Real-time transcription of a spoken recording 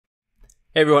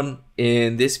Hey everyone,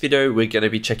 in this video we're going to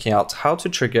be checking out how to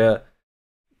trigger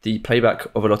the playback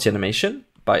of a Lottie animation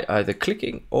by either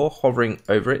clicking or hovering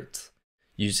over it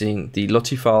using the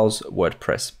LottieFiles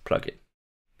WordPress plugin.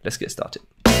 Let's get started.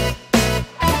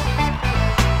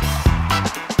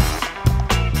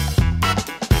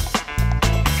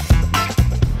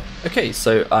 Okay,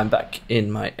 so I'm back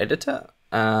in my editor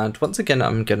and once again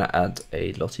I'm going to add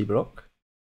a Lottie block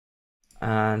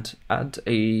and add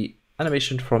a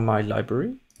animation from my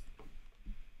library.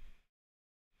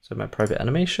 So my private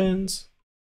animations,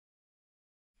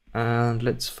 and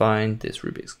let's find this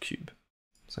Rubik's Cube.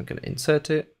 So I'm going to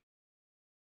insert it.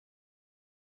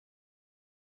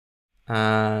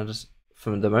 And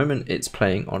from the moment it's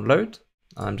playing on load,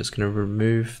 I'm just going to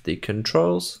remove the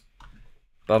controls,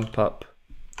 bump up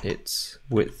its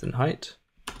width and height.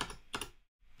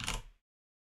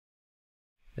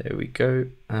 There we go,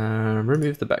 and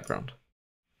remove the background.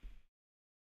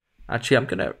 Actually, I'm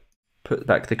going to put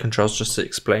back the controls just to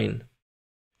explain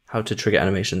how to trigger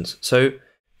animations. So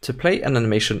to play an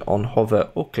animation on hover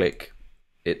or click,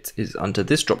 it is under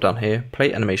this drop down here,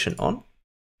 play animation on.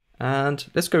 And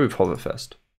let's go with hover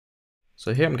first.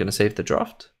 So here I'm going to save the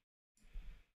draft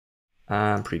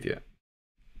and preview it.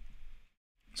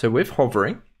 So with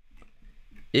hovering,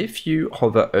 if you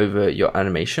hover over your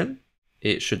animation,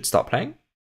 it should start playing.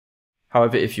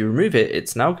 However, if you remove it,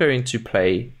 it's now going to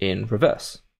play in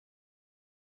reverse.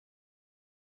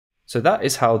 So that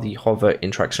is how the hover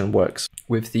interaction works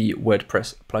with the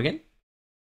WordPress plugin.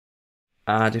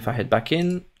 And if I head back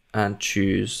in and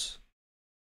choose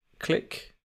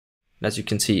click, as you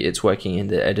can see, it's working in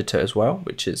the editor as well,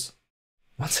 which is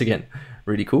once again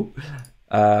really cool.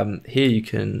 Here you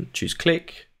can choose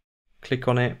click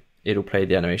on it, it'll play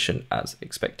the animation as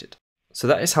expected. So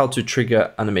that is how to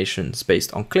trigger animations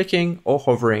based on clicking or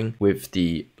hovering with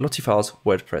the LottieFiles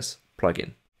WordPress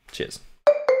plugin. Cheers.